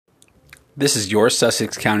This is your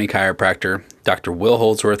Sussex County chiropractor, Dr. Will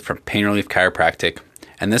Holdsworth from Pain Relief Chiropractic,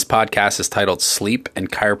 and this podcast is titled Sleep and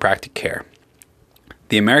Chiropractic Care.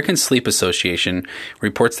 The American Sleep Association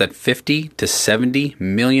reports that 50 to 70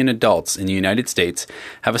 million adults in the United States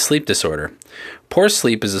have a sleep disorder. Poor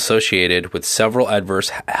sleep is associated with several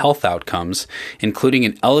adverse health outcomes, including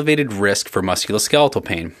an elevated risk for musculoskeletal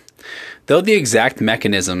pain. Though the exact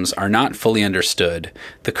mechanisms are not fully understood,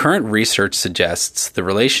 the current research suggests the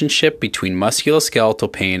relationship between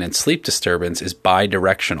musculoskeletal pain and sleep disturbance is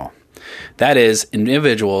bidirectional. That is,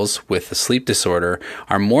 individuals with a sleep disorder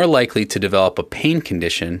are more likely to develop a pain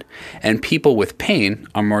condition, and people with pain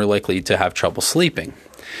are more likely to have trouble sleeping.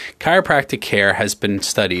 Chiropractic care has been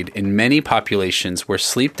studied in many populations where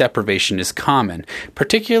sleep deprivation is common,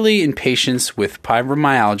 particularly in patients with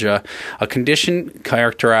fibromyalgia, a condition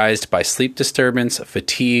characterized by sleep disturbance,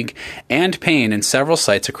 fatigue, and pain in several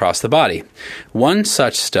sites across the body. One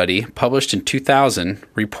such study, published in 2000,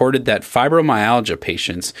 reported that fibromyalgia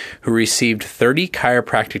patients who received 30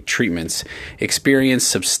 chiropractic treatments experienced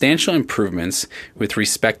substantial improvements with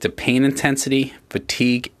respect to pain intensity,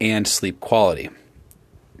 fatigue, and sleep quality.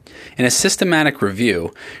 In a systematic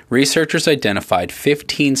review, researchers identified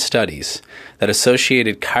 15 studies that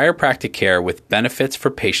associated chiropractic care with benefits for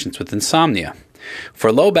patients with insomnia.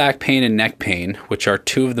 For low back pain and neck pain, which are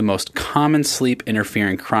two of the most common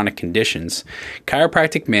sleep-interfering chronic conditions,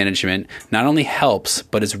 chiropractic management not only helps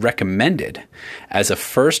but is recommended as a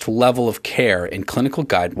first level of care in clinical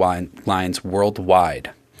guidelines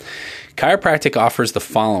worldwide. Chiropractic offers the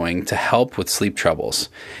following to help with sleep troubles: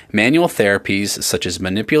 manual therapies such as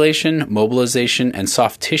manipulation, mobilization, and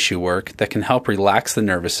soft tissue work that can help relax the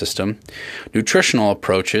nervous system, nutritional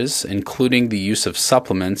approaches, including the use of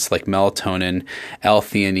supplements like melatonin,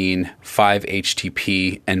 L-theanine,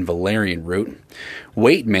 5-HTP, and valerian root,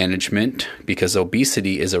 weight management, because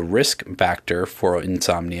obesity is a risk factor for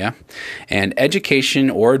insomnia, and education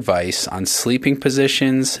or advice on sleeping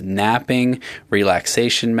positions, napping,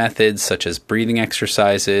 relaxation methods such as breathing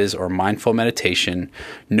exercises or mindful meditation,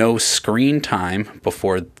 no screen time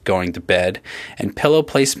before going to bed, and pillow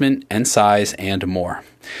placement and size, and more.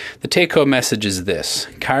 The take-home message is this: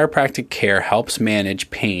 chiropractic care helps manage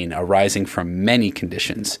pain arising from many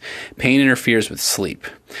conditions. Pain interferes with sleep.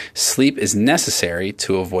 Sleep is necessary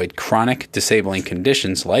to avoid chronic disabling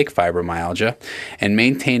conditions like fibromyalgia and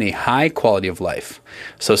maintain a high quality of life.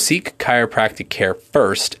 So seek chiropractic care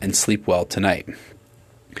first and sleep well tonight.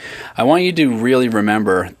 I want you to really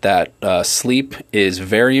remember that sleep is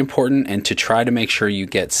very important, and to try to make sure you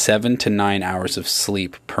get 7 to 9 hours of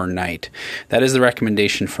sleep per night. That is the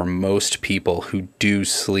recommendation for most people who do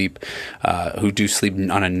sleep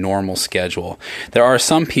on a normal schedule. There are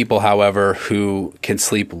some people, however, who can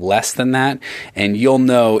sleep less than that, and you'll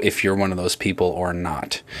know if you're one of those people or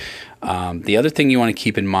not. The other thing you want to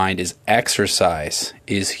keep in mind is exercise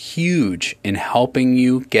is huge in helping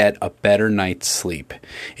you get a better night's sleep.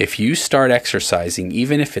 If you start exercising,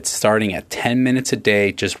 even if it's starting at 10 minutes a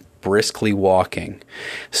day, just briskly walking,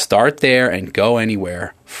 start there and go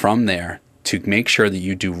anywhere from there to make sure that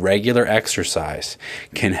you do regular exercise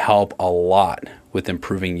can help a lot with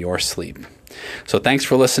improving your sleep. So thanks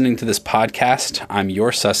for listening to this podcast. I'm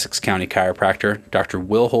your Sussex County chiropractor, Dr.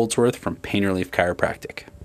 Will Holdsworth from Pain Relief Chiropractic.